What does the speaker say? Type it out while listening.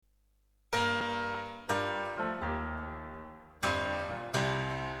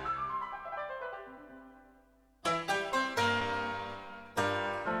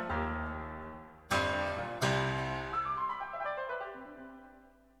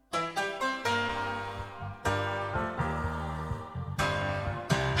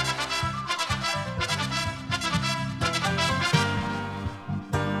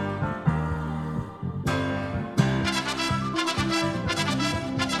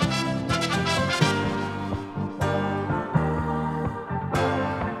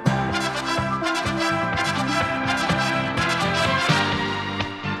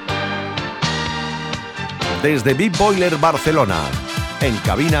Desde Big Boiler Barcelona, en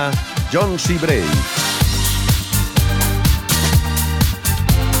cabina, John C. Bray.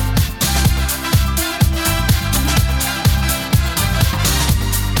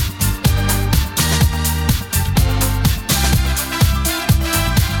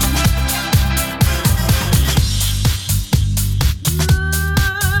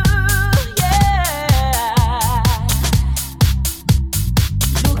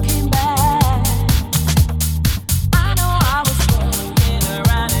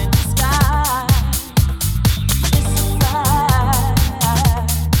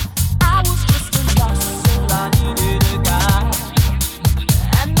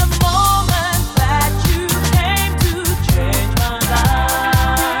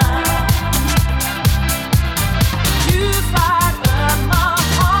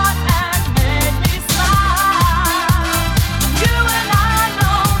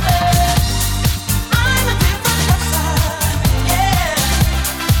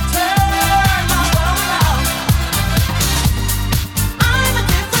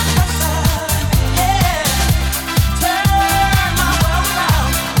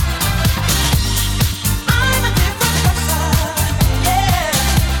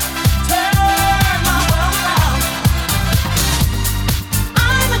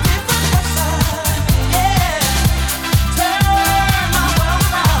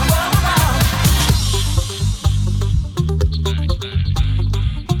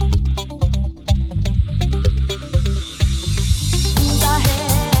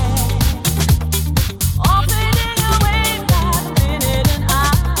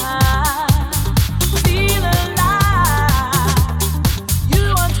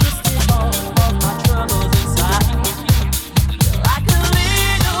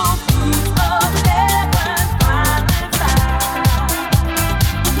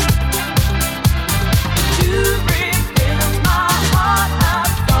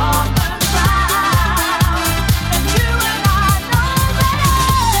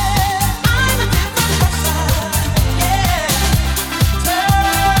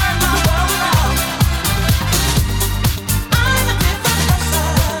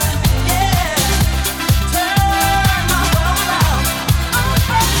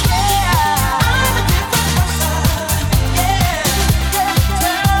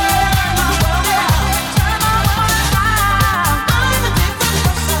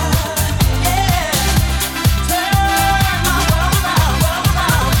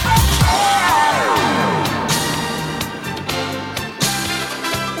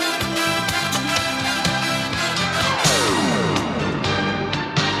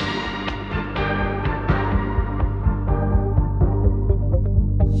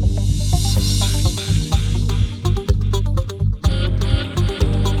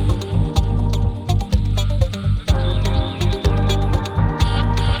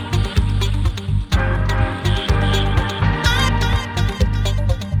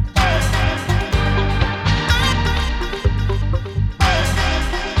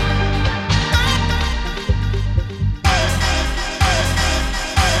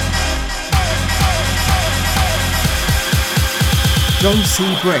 John C.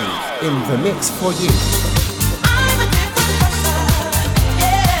 Bray in the mix for you.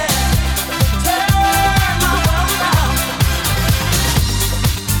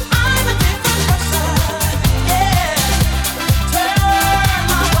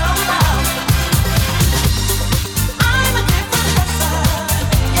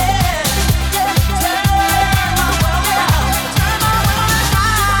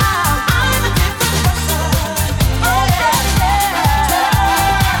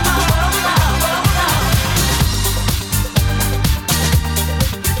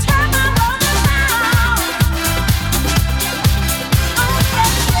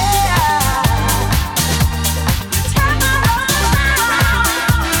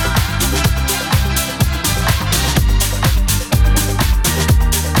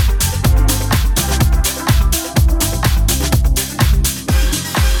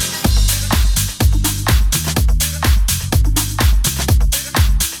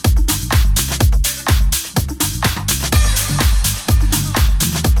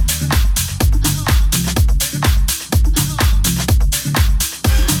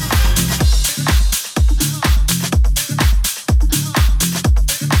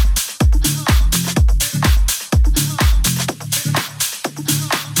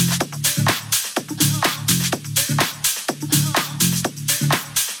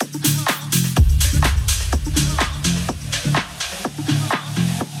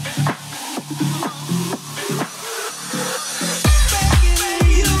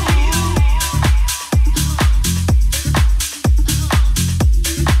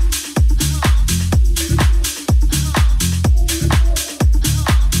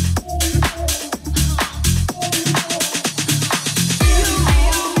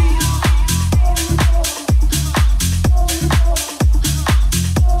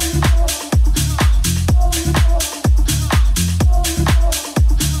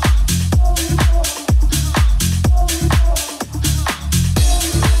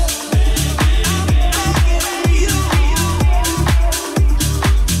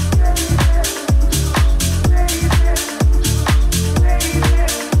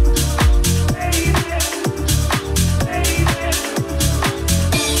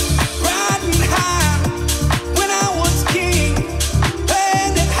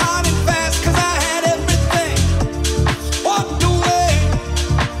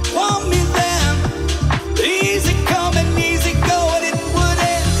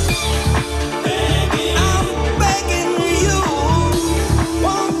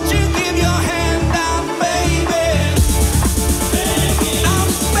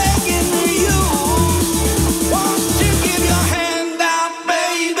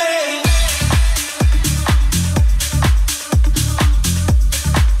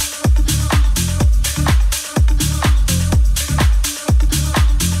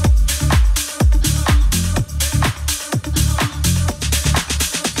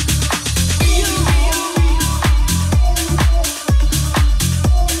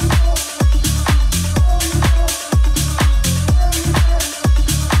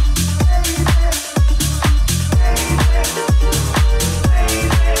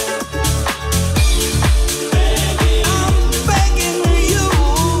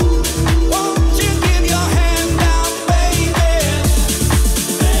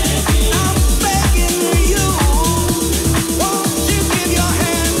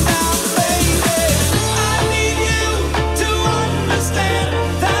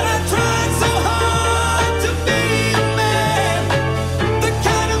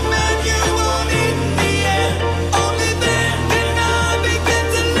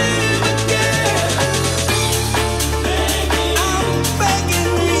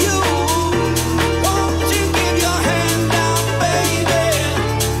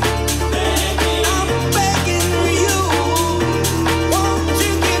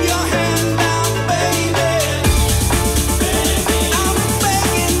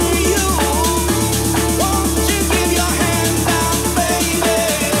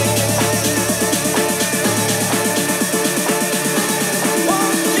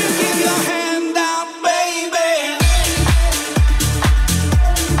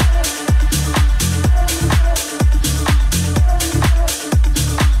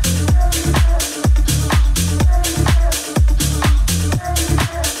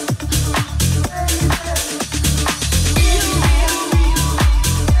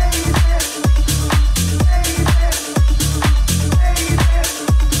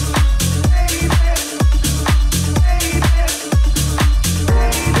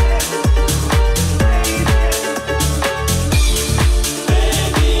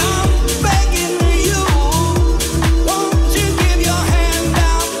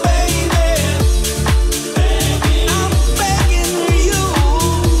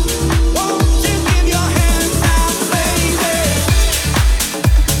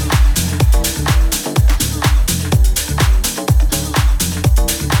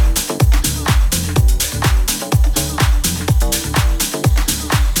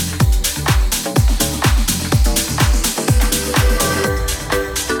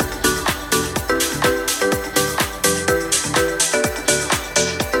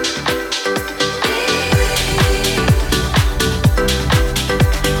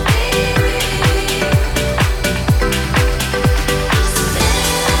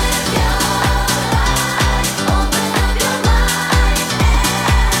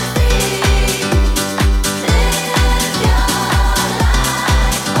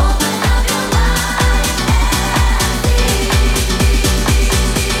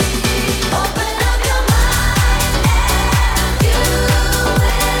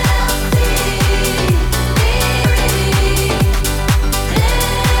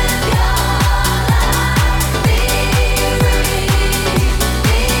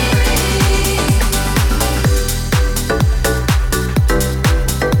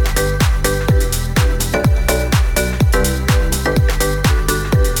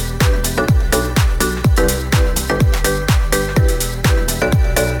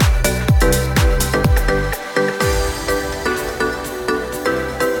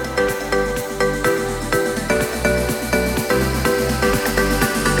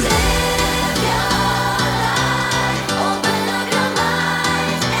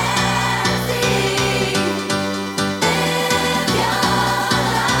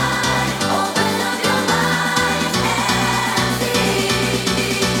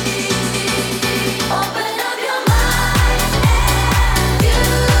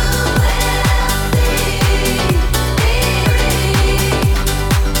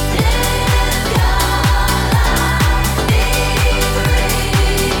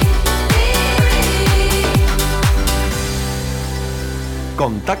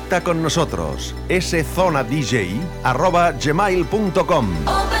 Contacta con nosotros. szonadj@gmail.com.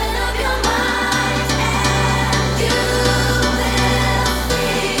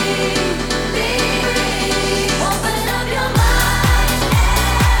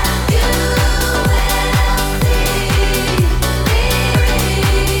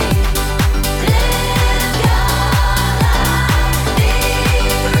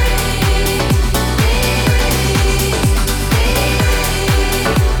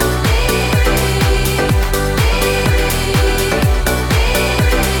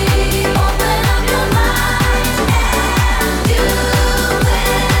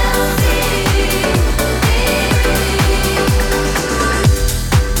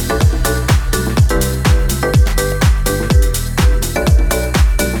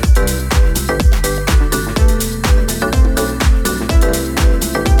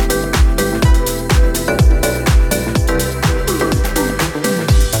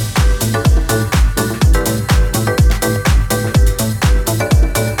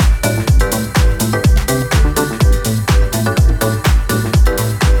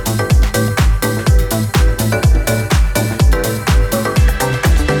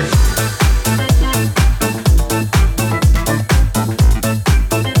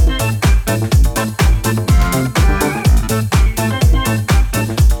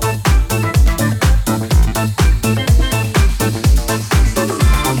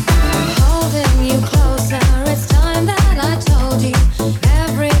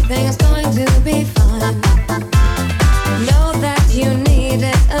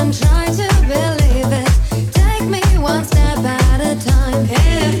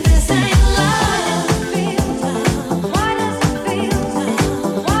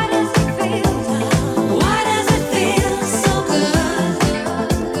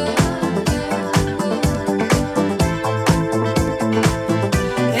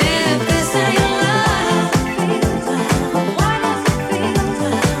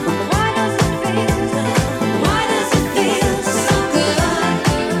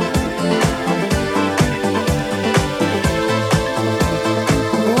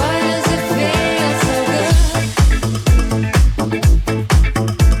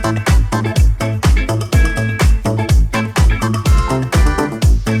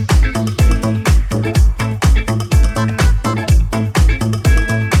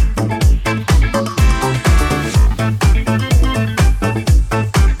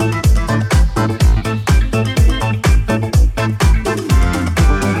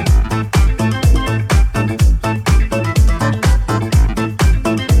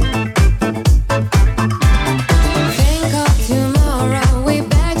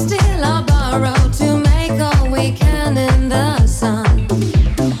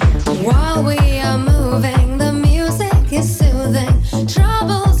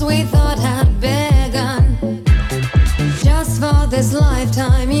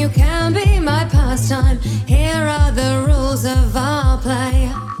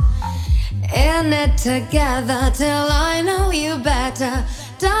 Together till I know you better,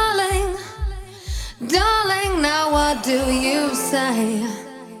 darling, darling, now what do you say?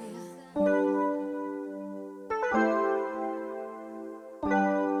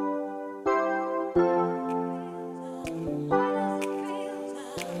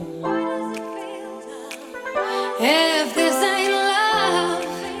 If this ain't love,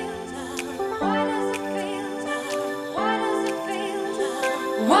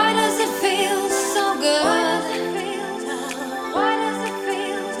 why does it feel so good?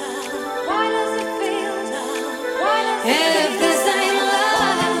 If this ain't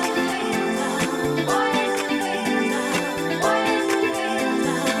love,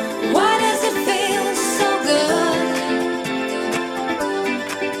 why does it feel so good?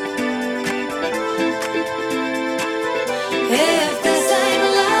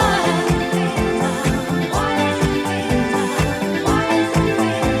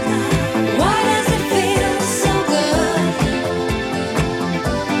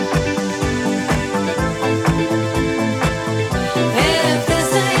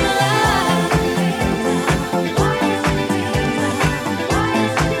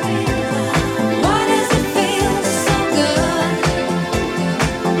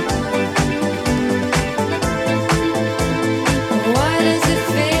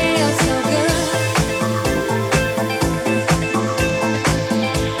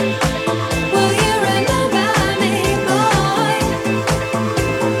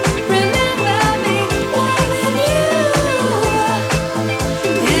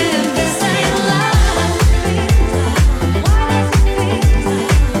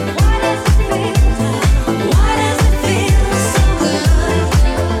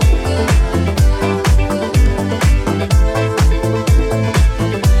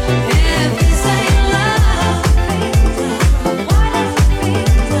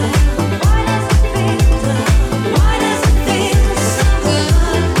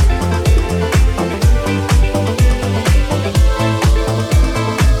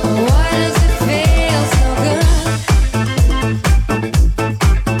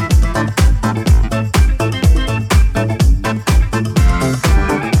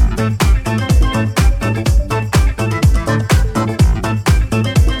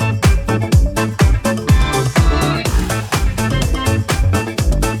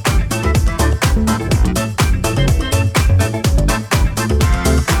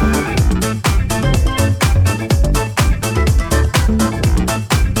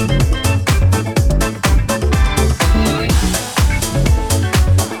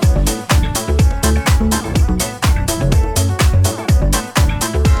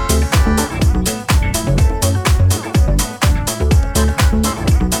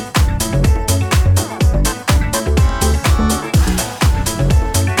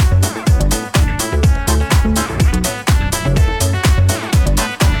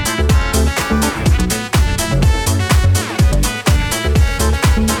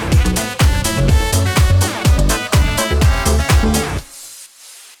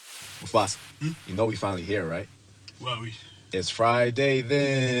 You know we finally here, right? Well, we. It's Friday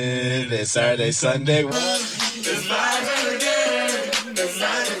then. It's Saturday, Sunday. It's Friday again. It's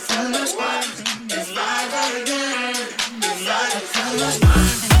Saturday, Sunday. It's Friday again. It's Saturday, Sunday.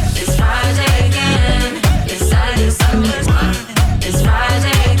 It's Friday again. It's Saturday, Sunday. It's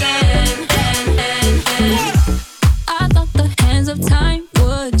Friday again. I thought the hands of time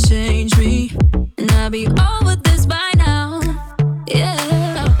would change me, and I'd be over this by now.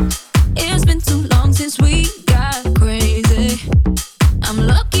 Yeah, it's been too long since we got crazy. I'm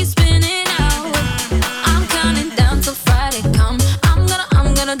lucky spinning out. I'm counting down till Friday come. I'm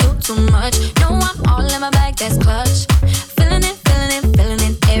gonna do too much. No, I'm all in my bag, that's clutch. Feeling it, feeling it, feeling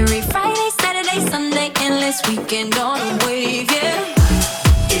it. Every Friday, Saturday, Sunday, endless weekend on a wave, yeah.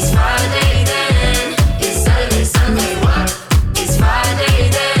 It's Friday then. It's Saturday, Sunday. It's Friday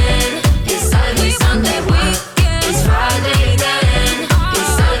then. It's Saturday, Sunday. It's Friday then. It's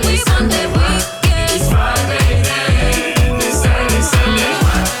Saturday, Sunday. It's Friday then. It's Saturday, Sunday.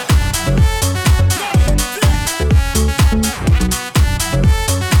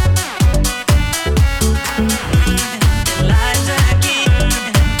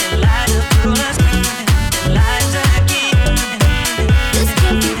 This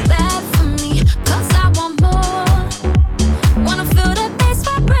can't be bad for me, 'cause I want more. Wanna feel the bass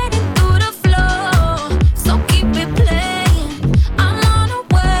vibrating through the floor. So keep it playing. I'm on a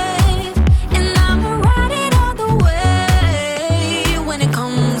wave, and I'ma ride it all the way. When it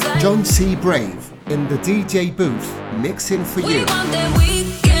comes out, John C. Brave in the DJ booth, mixing for we you. want that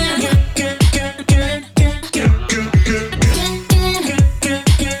weekend.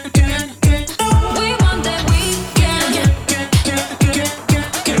 We want that weekend.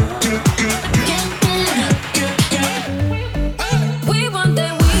 We want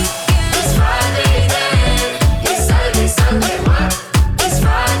that weekend. It's Friday then. It's Saturday, Sunday. It's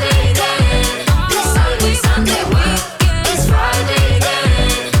Friday then. It's Saturday, Sunday. It's Friday then.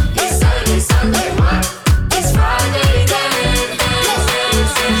 It's Saturday, Sunday. It's Friday then.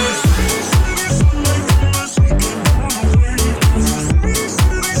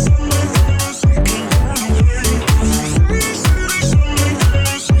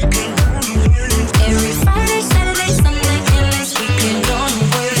 Every Friday, Saturday, Sunday, endless weekend on the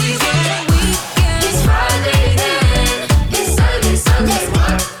way. It's Friday then. It's Saturday, Sunday.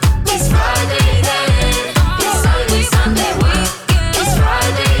 It's Friday then. It's Saturday, Sunday. It's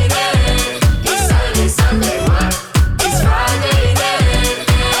Friday then. It's Saturday, Sunday. It's Friday then.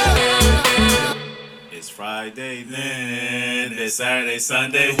 It's Friday then. It's Saturday,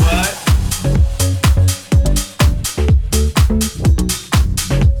 Sunday. What?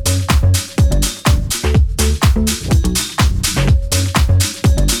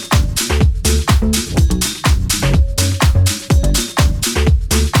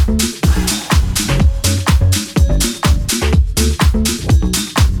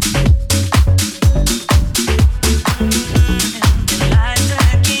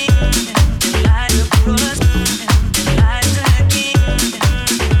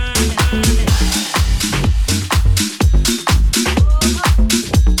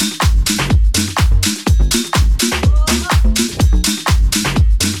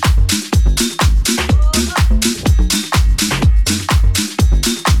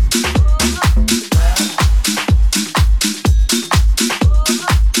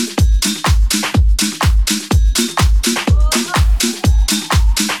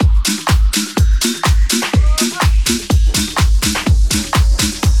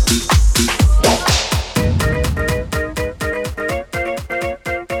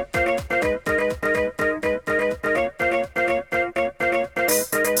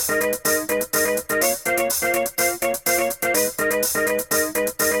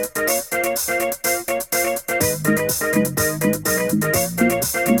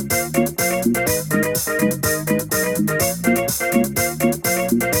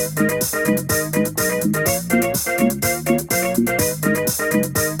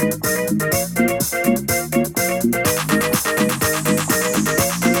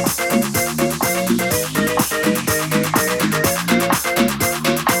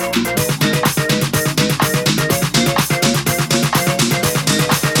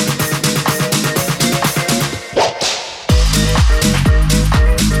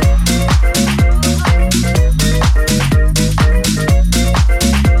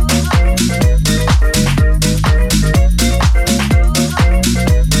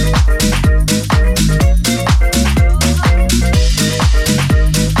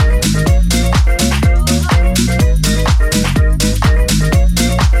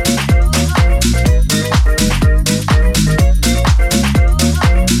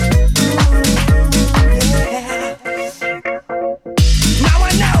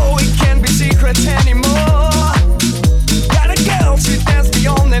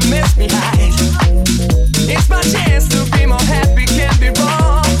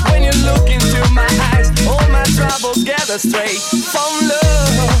 astray from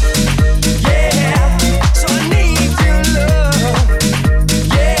love. Yeah, so I need your love.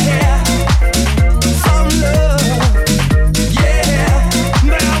 Yeah, from love. Yeah,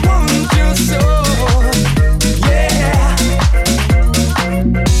 but I want you so. Yeah,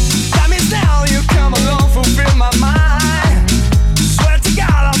 time is now, you come along, fulfill my mind. Swear to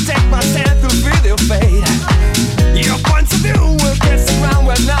God, I'll take myself to feel your fate. Your point of view will get around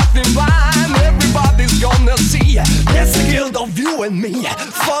with nothing blind. Everybody's gonna see there's a guild of you and me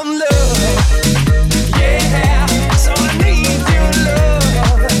from love. Yeah, so I need your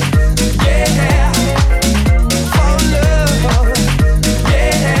love. Yeah, from love.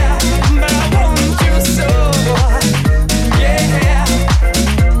 Yeah, but I want you so. Yeah,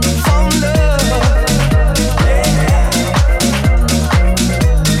 from love. Yeah,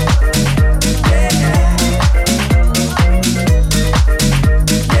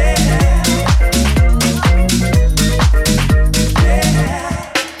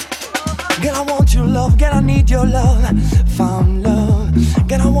 Girl, I want your love, girl, I need your love. Found love.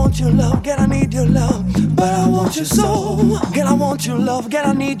 Girl, I want your love, girl, I need your love. But I want your soul. Girl, I want your love, girl,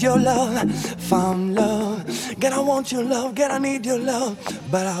 I need your love. Found love. Girl, I want your love, girl, I need your love.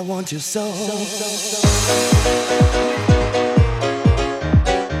 But I want your soul.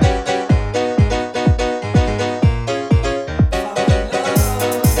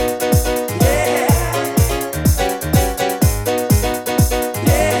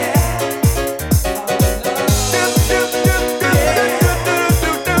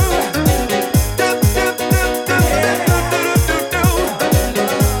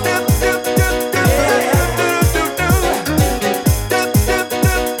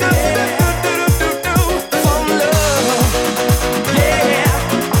 From love.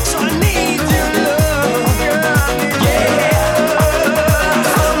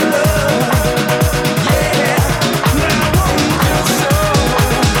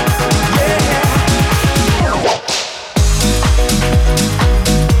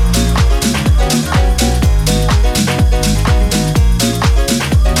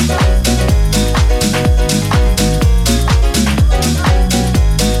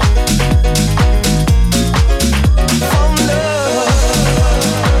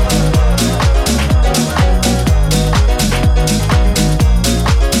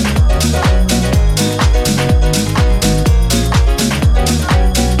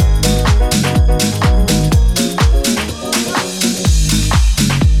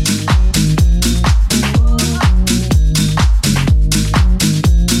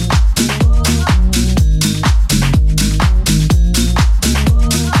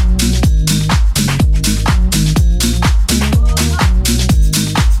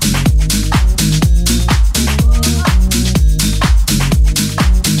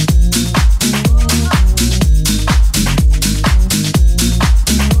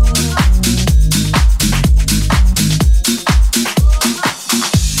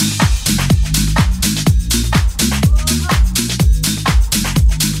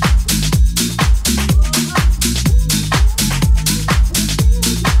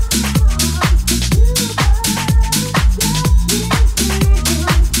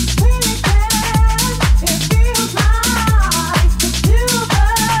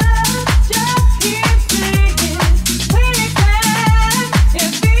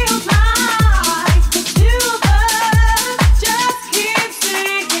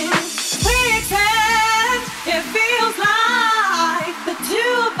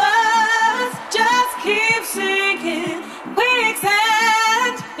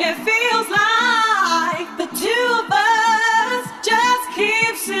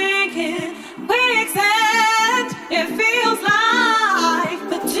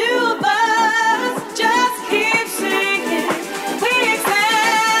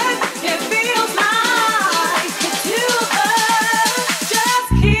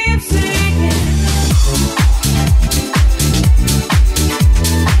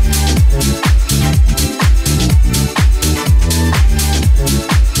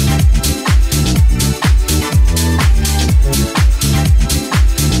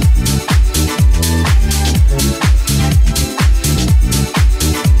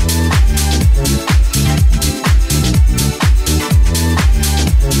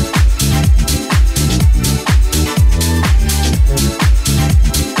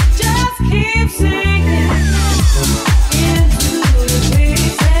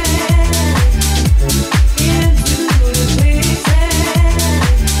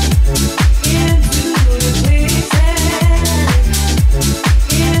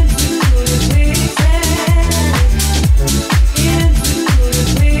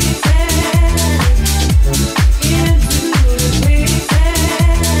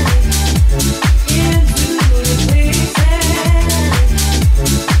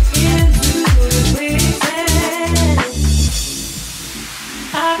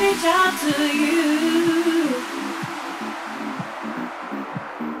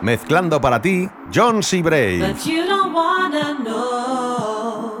 Mezclando para ti, John C. Bray. But you don't wanna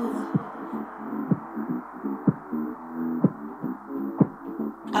know.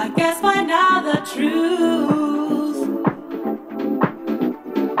 I guess by now the truth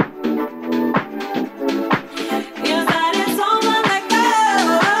is that it's over like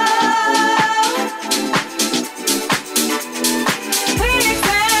love. We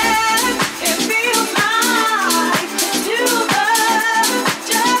accept it feels like to love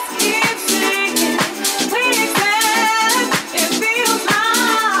just keep singing. We accept it feels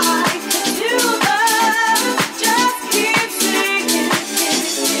like to love just keep singing.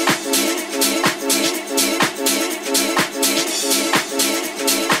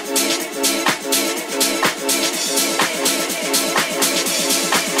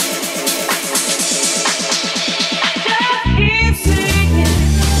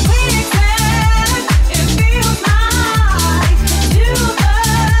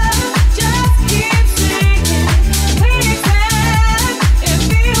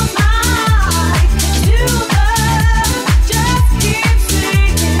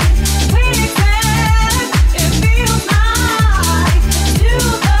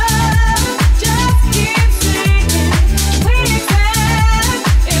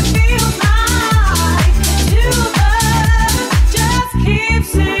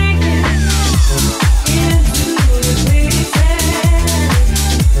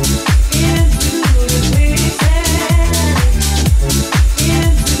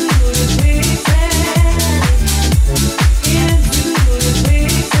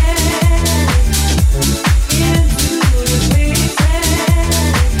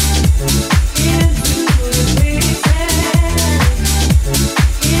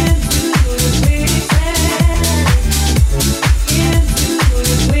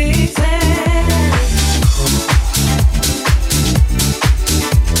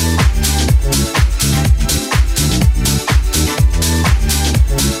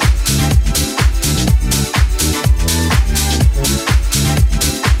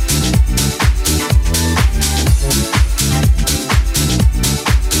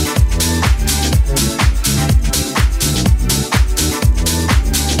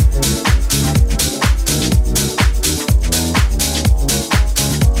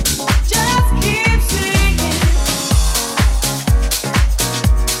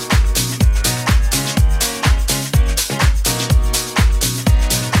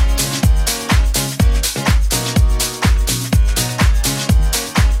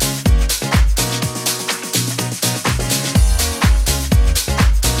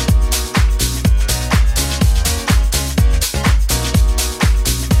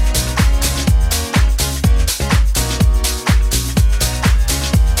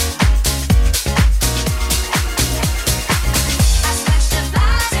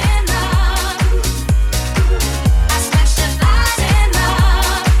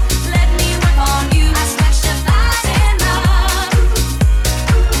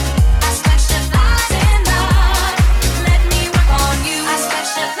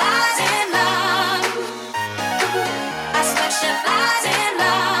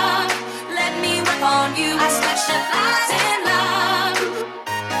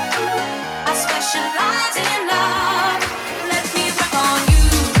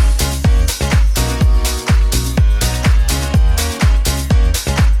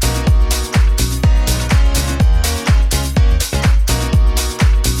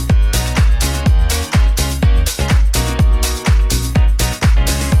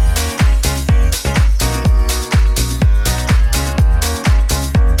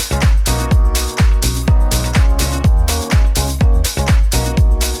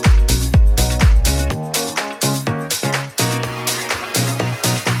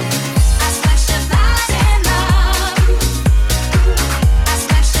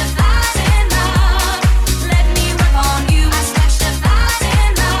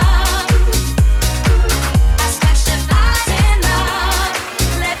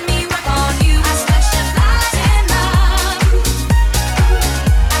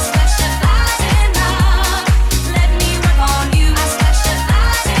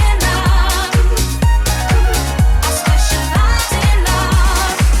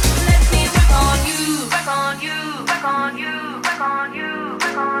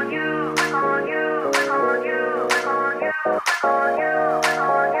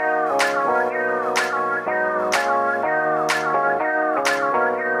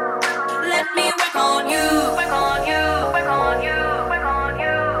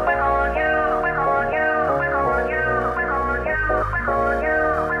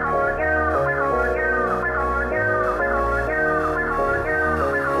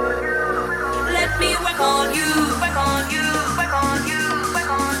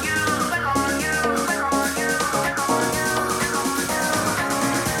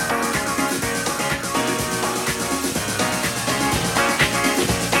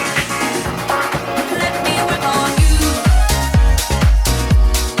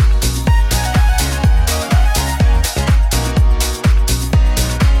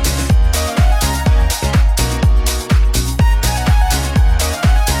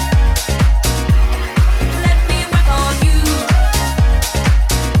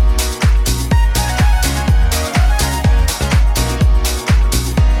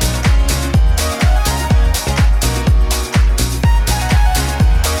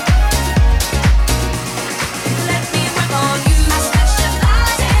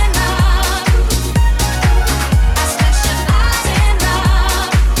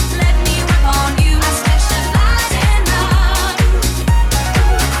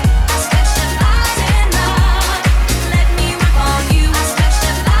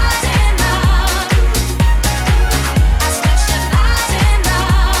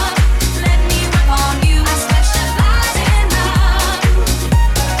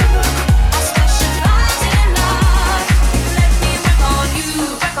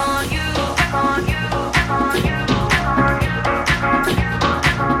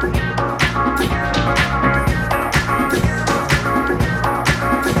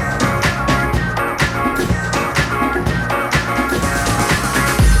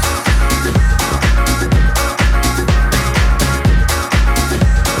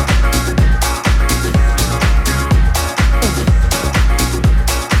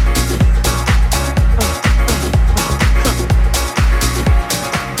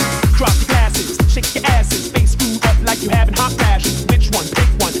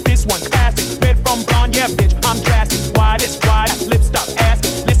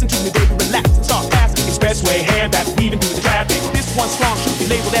 strong, should be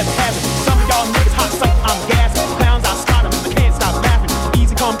labeled as a habit. Some of y'all niggas hot psych, I'm gassing. Clowns, I spot them, I can't stop laughing.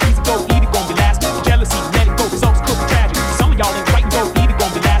 Easy come, easy go, eat it gon' be last. Jealousy, let it go, results cook tragic. Some of y'all ain't right and go, eat it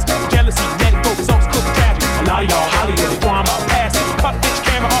gon' be last. Jealousy, let it go, results cook tragic. A lot of y'all Hollywood drama, pass it. Fuck bitch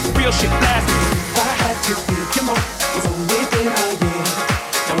camera off, real shit blasting. If I had to pick him up, it's only thing I get.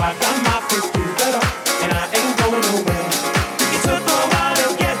 Now I got my foot through the door, and I ain't going nowhere. It took a while to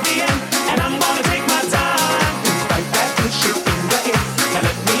get the end, and I'm gonna take my time. Fight that good shit in the air, and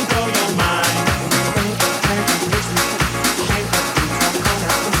let me blow your mind.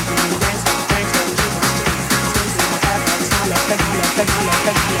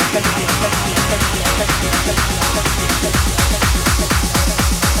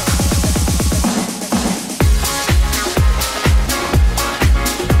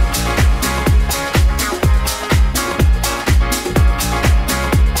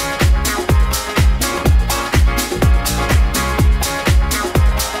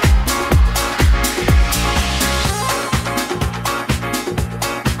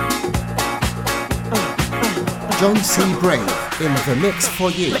 John C. Brave in the mix for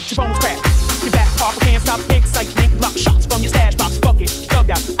you. Let your bones crack. Your back talk, can't stop excitement. Block shots from your stash box. Fuck it,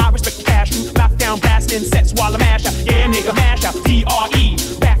 thugged out. I respect the cash. Lockdown, blasting sets while I mash out. Yeah, nigga, mash out. DRE.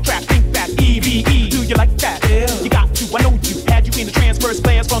 Backtrack, think back. EVE. Do you like that? Yeah. You got to. I know you. Had you in the transverse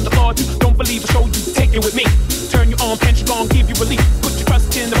players from the floor to. Don't believe I show you. Take it with me. Turn you on, pinch you gon' give you relief. Put your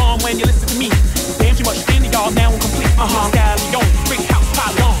trust in the bomb when you listen to me. Damn too much into y'all, now I'm complete. Stallion, brick house,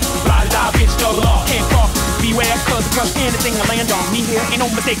 pylon. Blah, bitch, double R. Can't cross. Beware, cause I crush anything I land on. Me here, ain't no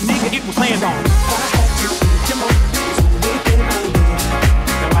mistake, nigga, it was land on.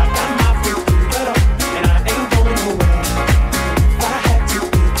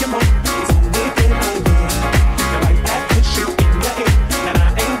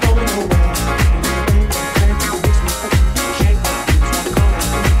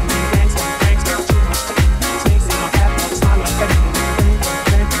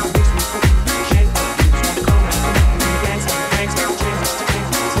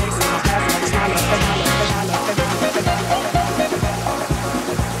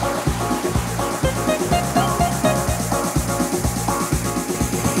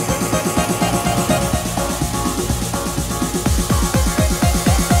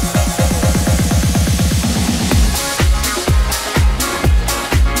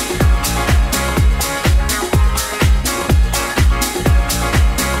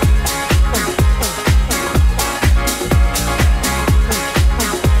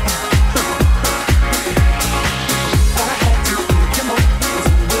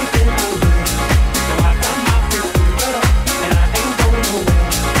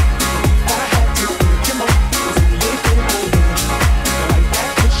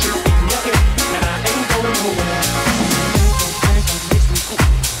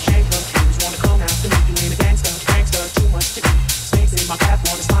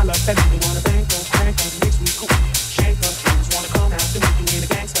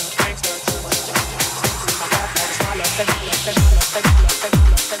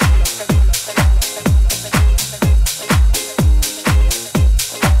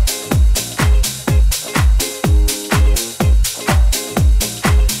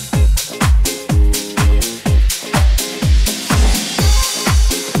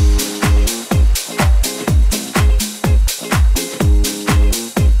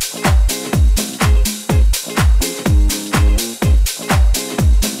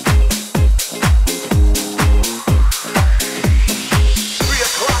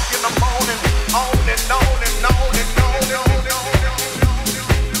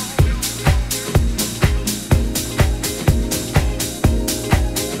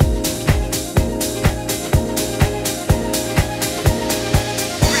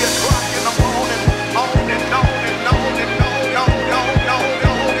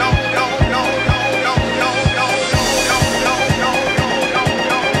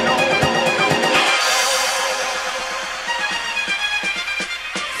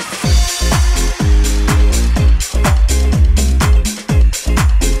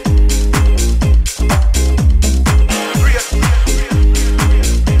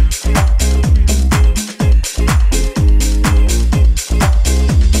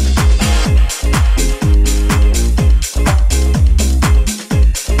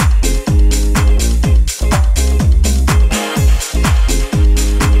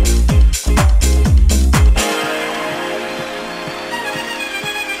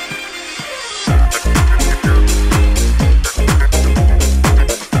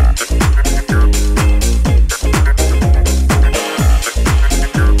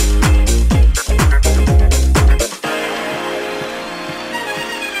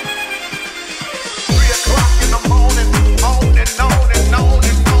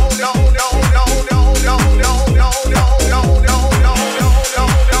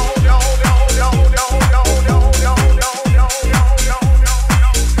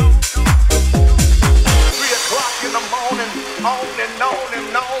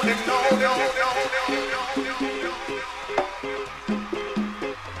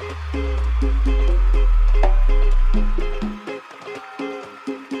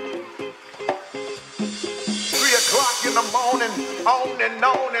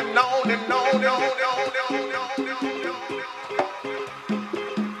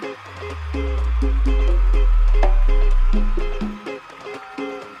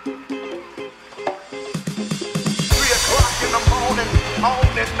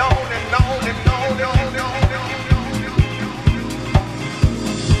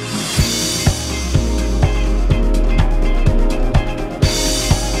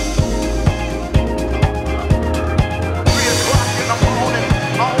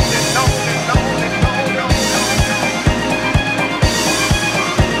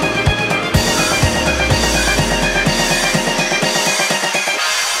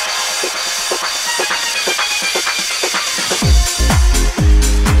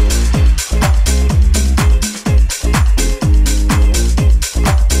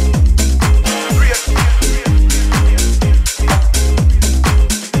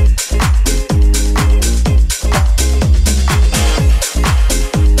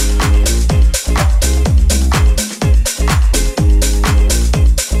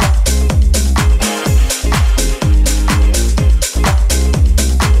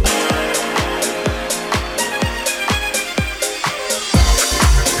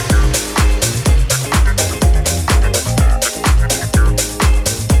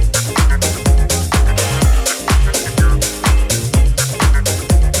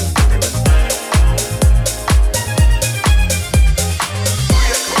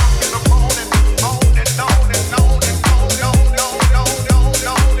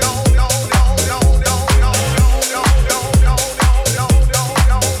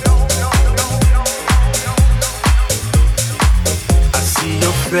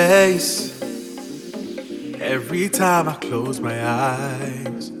 time I close my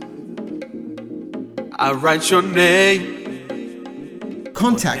eyes, I write your name.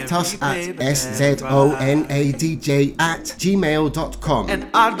 Contact us at szonadj@gmail.com. And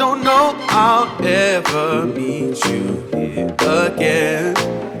I don't know I'll ever meet you here again.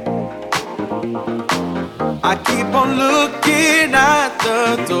 I keep on looking at the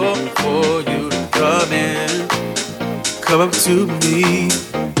door for you to come in. Come up to me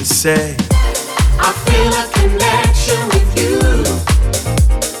and say, I feel a connection with you,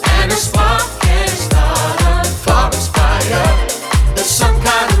 and a spark can start a forest fire. There's some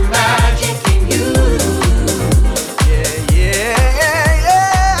kind of magic in you. Yeah, yeah,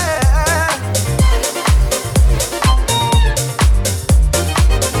 yeah.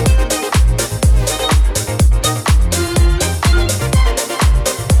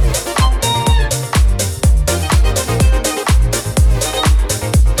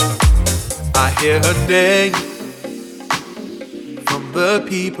 I hear her name from the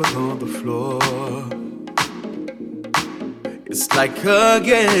people on the floor. It's like a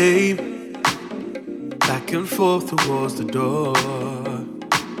game, back and forth towards the door.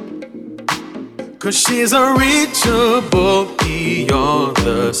 'Cause she's unreachable beyond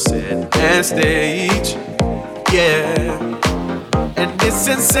the set and stage. Yeah. And it's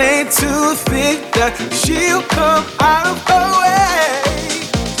insane to think that she'll come out of her way,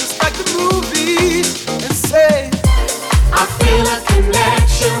 just like the movies, and say, I feel a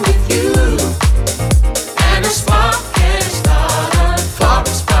connection with you, and a spark can start a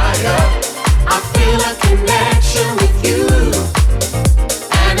forest fire. I feel a connection with you,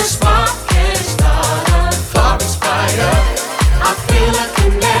 and a spark can start a forest fire. I feel a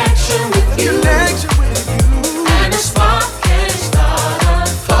connection with you, and a spark can start a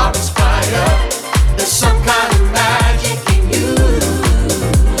forest fire. There's some kind of magic in you.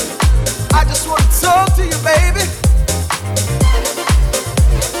 I just wanna talk to you, baby.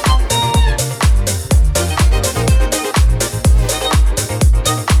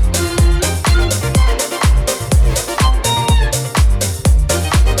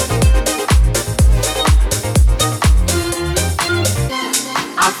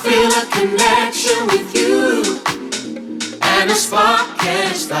 I feel a connection with you, and a spark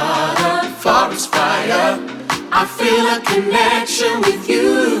can start a forest fire. I feel a connection with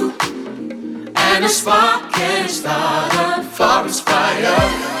you, and a spark can start a forest fire.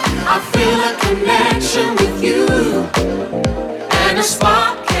 I feel a connection with you, and a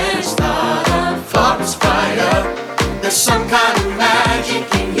spark can start a forest fire. There's some kind of magic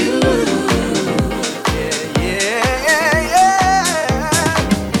in you.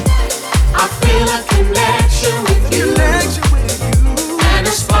 I feel a connection with you, and a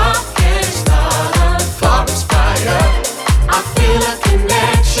spark can start a forest fire. I feel a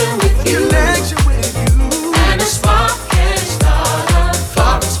connection with you, and a spark can start a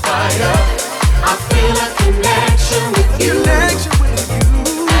forest fire. I feel a connection with you,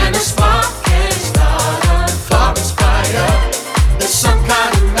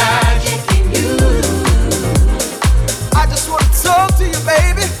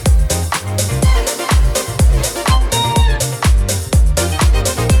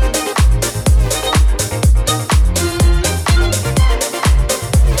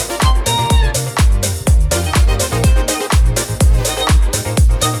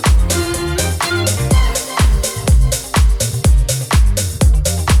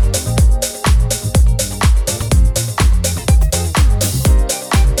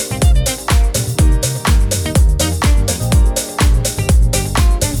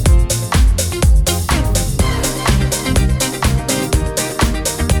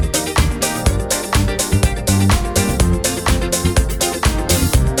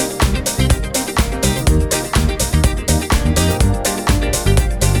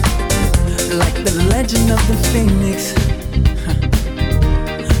 origin of the phoenix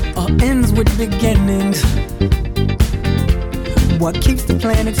all ends with beginnings. What keeps the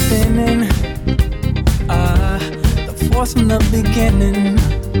planet spinning? The force from the beginning.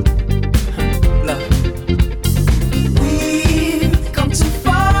 Love. We've come too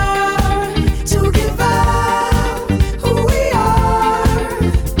far to give up who we are.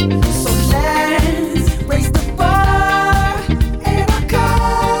 So let's raise the bar and our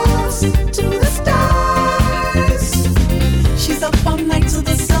cups to the stars. She's up all night to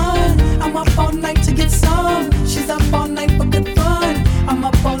the sun. I'm up all night to get some. She's up all night for good fun. I'm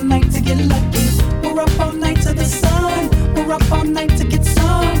up all night to get lucky. We're up all night to the sun. We're up all night to get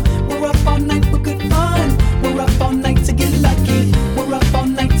some. We're up all night for good fun. We're up all night to get lucky. We're up all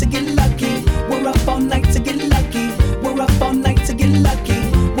night to get lucky. We're up all night to get lucky. We're up all night to get lucky.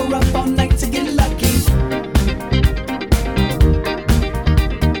 We're up all night to get lucky.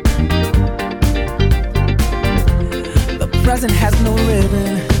 The present has no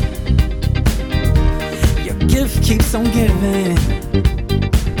ribbon. Your gift keeps on giving.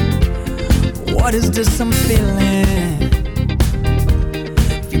 What is this I'm feeling?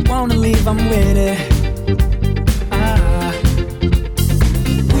 If you wanna leave, I'm with it.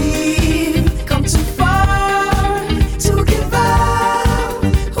 We've come too far to give up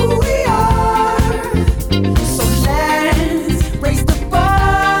who we are. So let's raise the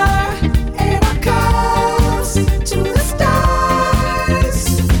bar and our cups to the stars.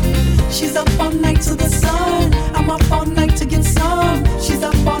 She's up all night to the sun. I'm up all night to get some. She's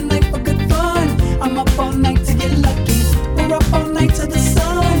up all night for good fun. I'm up all night to get lucky. We're up all night to the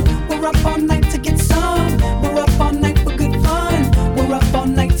sun. We're up all night to get some. We're up all night for good fun. We're up all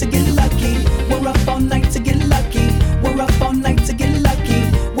night to get lucky. We're up all night to get lucky. We're up all night to get lucky.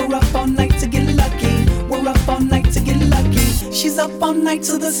 We're up all night to get lucky. We're up all night to get lucky. She's up all night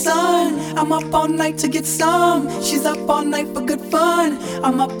to the sun. I'm up all night to get some. She's up all night for good fun.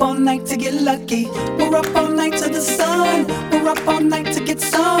 I'm up all night to get lucky. We're up all night to the sun. We're up all night to get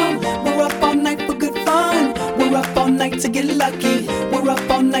some. We're up all night for good fun. We're up all night to get lucky. We're up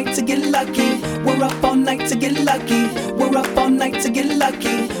all night to get lucky. We're up all night to get lucky. We're up all night to get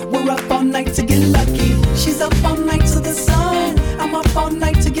lucky. We're up all night to get lucky. She's up all night to the sun. I'm up all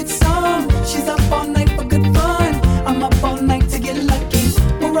night to get some. She's up all night for good fun. I'm up all night to get lucky.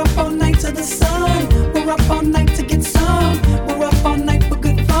 We're up all night to the sun. We're up all night to get some. We're up all night for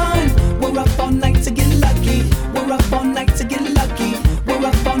good fun. We're up all night to get lucky. We're up all night to get lucky. We're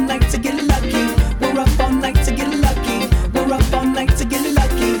up all night to get lucky. We're up all night to get lucky. We're up all night to get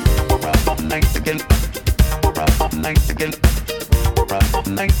lucky. We're up all night to get. We're up all night to get. We're up all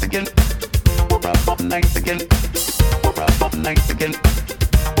night to get. We're up all night to get. We're up all night to get.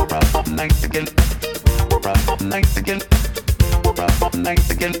 We're up all night to get. We're up all night to get. We're up all night to get. We're up all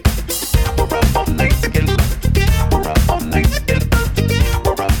night to get. We're up all night to get. We're up all night to get. We're up all night to get.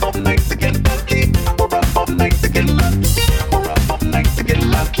 We're up all night to get lucky. We're up all night to get lucky. We're up all night to get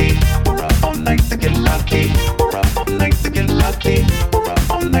lucky. We're up all night to get lucky. We're up all night to get lucky. We're up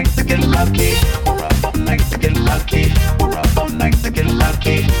all night to get lucky. We're up all night to get lucky. We're up all night to get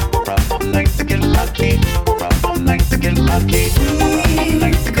lucky. We're up all night to get lucky. We're up all night to get lucky. We're up all night to get lucky. We're up all night to get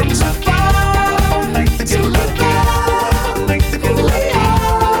lucky. We're up all night to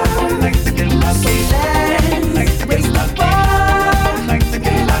get lucky. We're up all night to get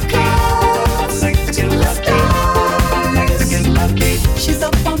lucky. We're up all night to get lucky. We're up all night to get lucky. She's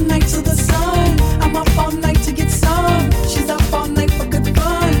up all night to the sun. I'm up all night to get some. She's up all night for good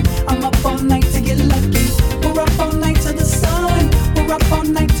fun. I'm up all night to get lucky. We're up all night to the sun. We're up all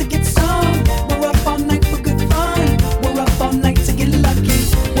night to get some. We're up all night for good fun. We're up all night to get lucky.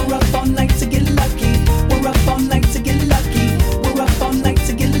 We're up all night to get lucky. We're up all night to get lucky. We're up all night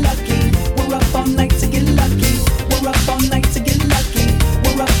to get lucky. We're up all night to get lucky. We're up all night to get lucky.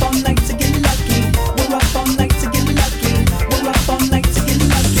 We're up all night to get lucky. We're up all night to get lucky. We're up all night to get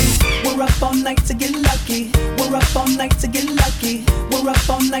lucky. We're up all night to get lucky. We're up all night to get lucky. We're up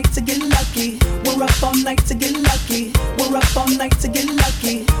all night to get lucky. We're up all night to get lucky. We're up all night to get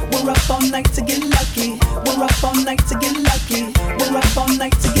lucky. We're up all night to get lucky. We're up all night to get lucky. We're up all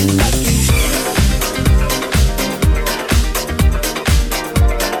night to get lucky.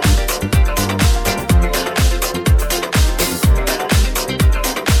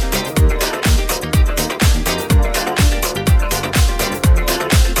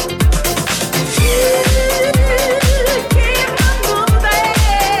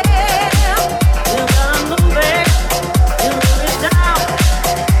 Down,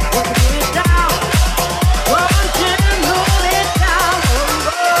 working it down,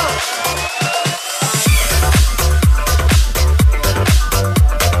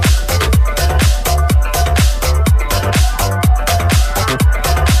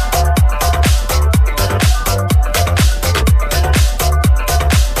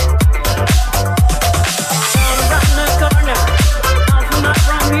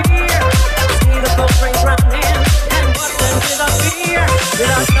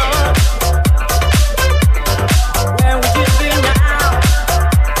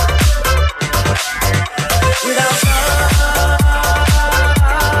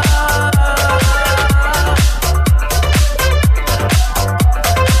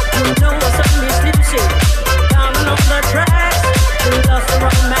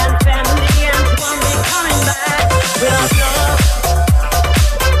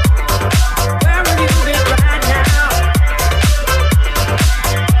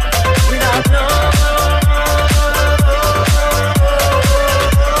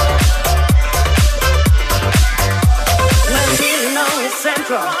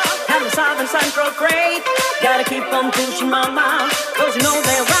 and the Southern Central Freight. Gotta keep on pushing mama, cause you know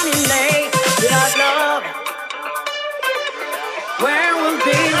they're running late. Without love, where we'll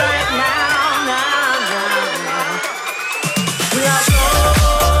be right now, now. Without love,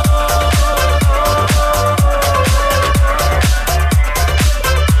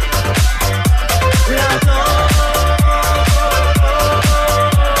 without love.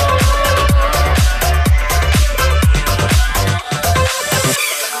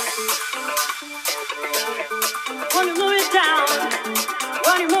 When you move it down,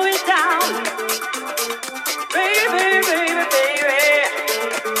 when you move it down, baby, baby, baby.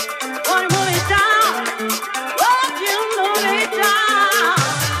 When you move it down, when you move it down.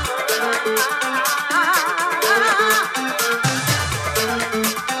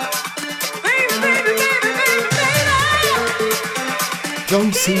 Baby, baby, baby, baby, baby. John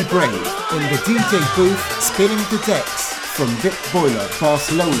C. Brave in the DJ booth spinning the decks from Vic Boiler,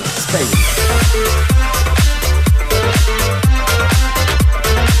 Barcelona, Spain.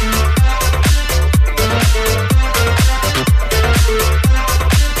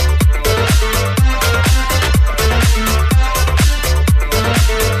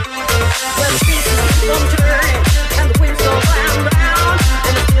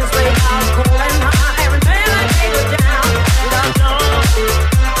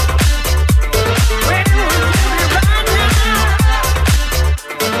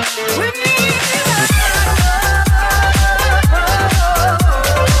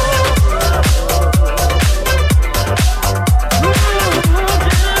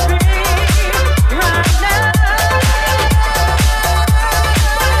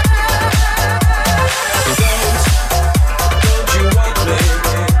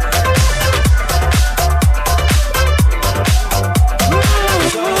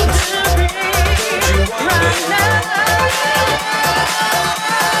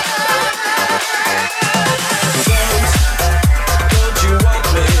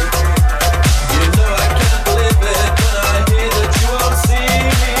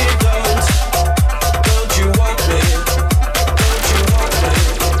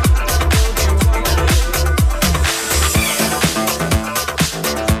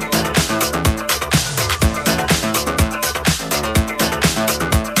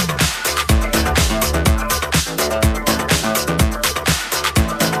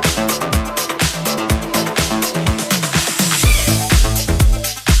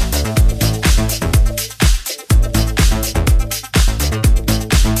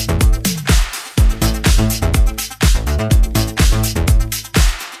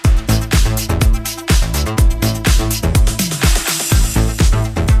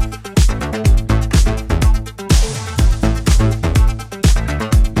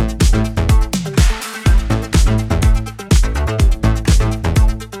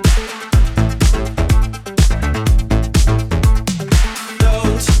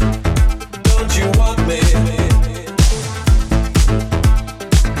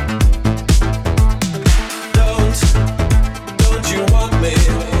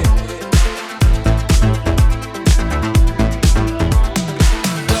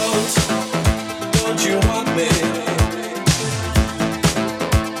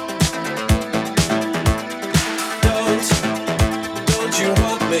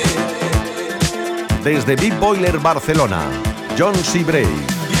 Desde Big Boiler Barcelona, John C. Brave.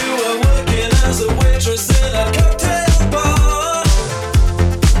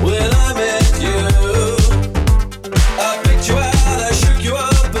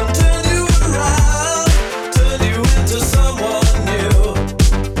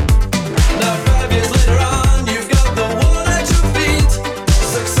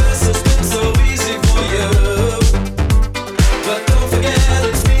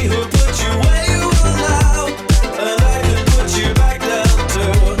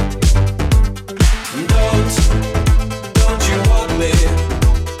 Don't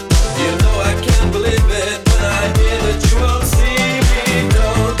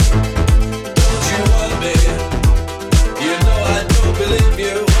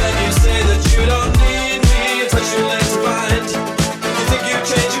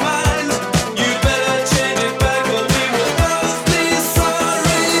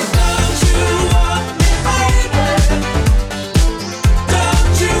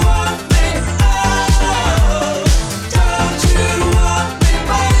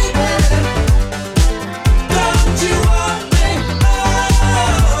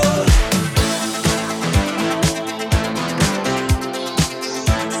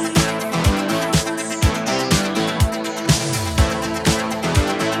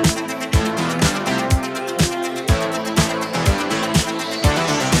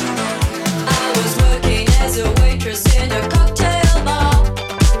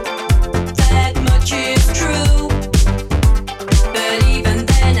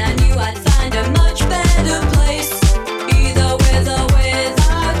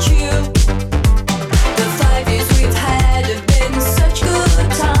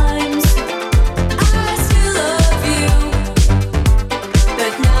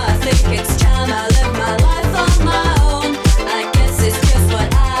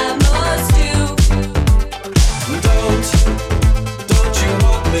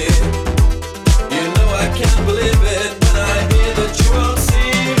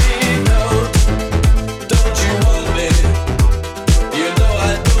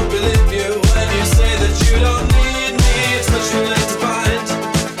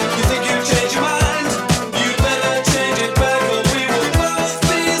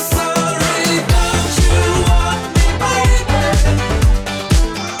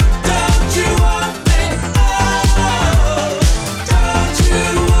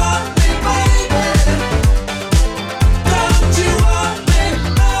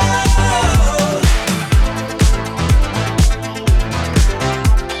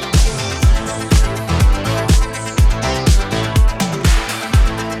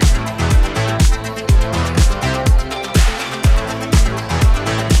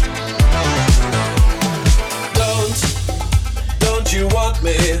you want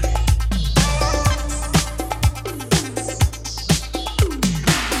me?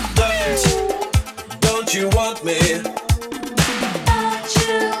 Don't you want me?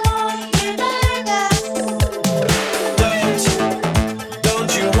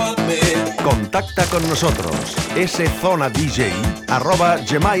 Don't you want me? Contacta con nosotros.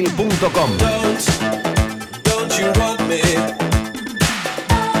 szonadj@gmail.com. Don't you want me?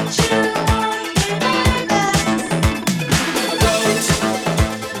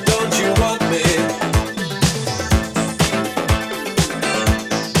 Don't you want me?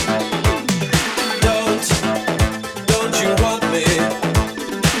 Don't you want me?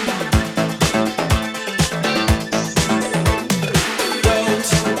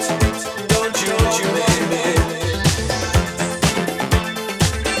 Don't you want me?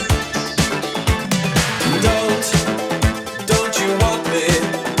 Don't you want me?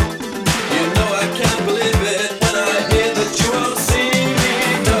 You know I can't believe it when I hear that you won't see me.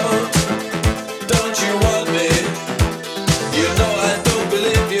 Don't you want me? You know I don't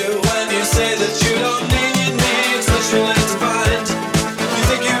believe you when you say that you don't need me. It's not too late to find. You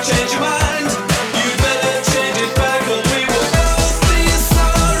think you've changed your mind? You better change it back or we will both be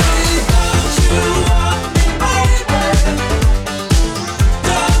sorry. Don't you want me, baby?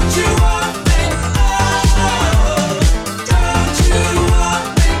 Don't you want me? Don't you want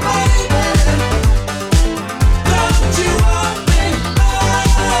me, baby? Don't you want me? Don't you want me?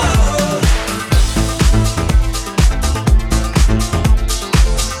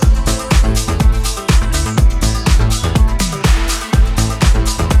 Don't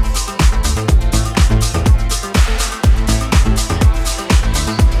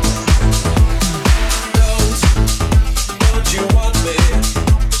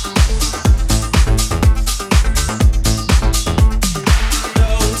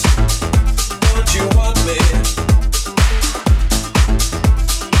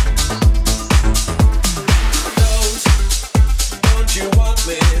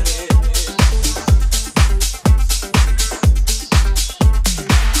want me?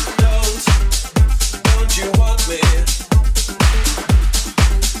 Don't you want me? Don't you want me?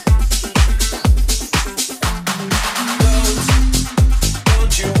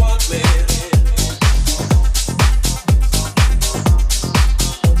 Don't you want me?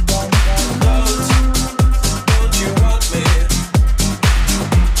 Don't you want me?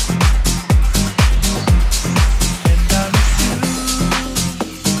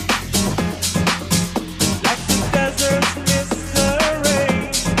 Like the deserts miss the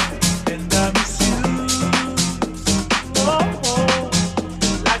rain, and I miss you. Oh,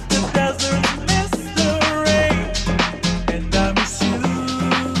 like the deserts miss the rain, and I miss you.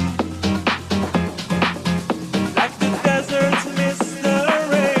 Like the deserts miss the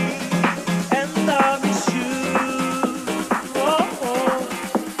rain, and I miss you. Oh,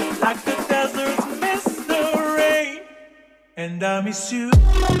 like the deserts miss the rain, and I miss you.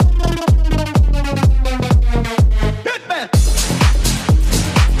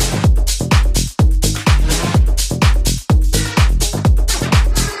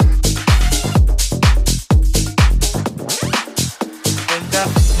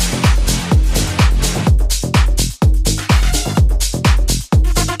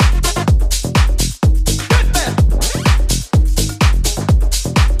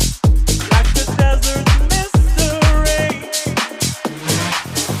 Like the desert miss the rain,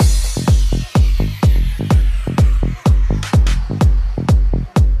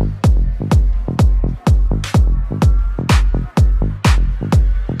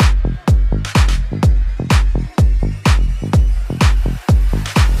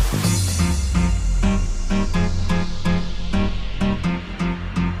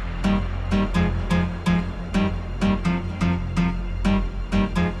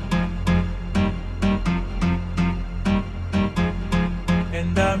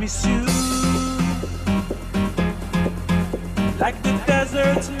 and I miss you. Like the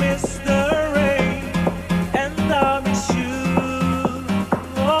deserts miss the rain, and I miss you.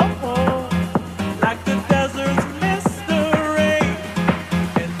 Oh, like the deserts miss the rain,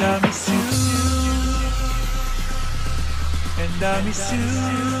 and I miss you. And I miss you.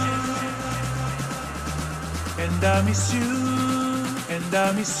 And I miss you. And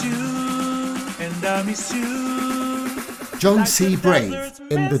I miss you. And I miss you. John C. Brave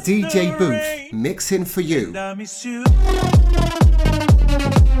in the DJ booth, mixing for you. And I miss you.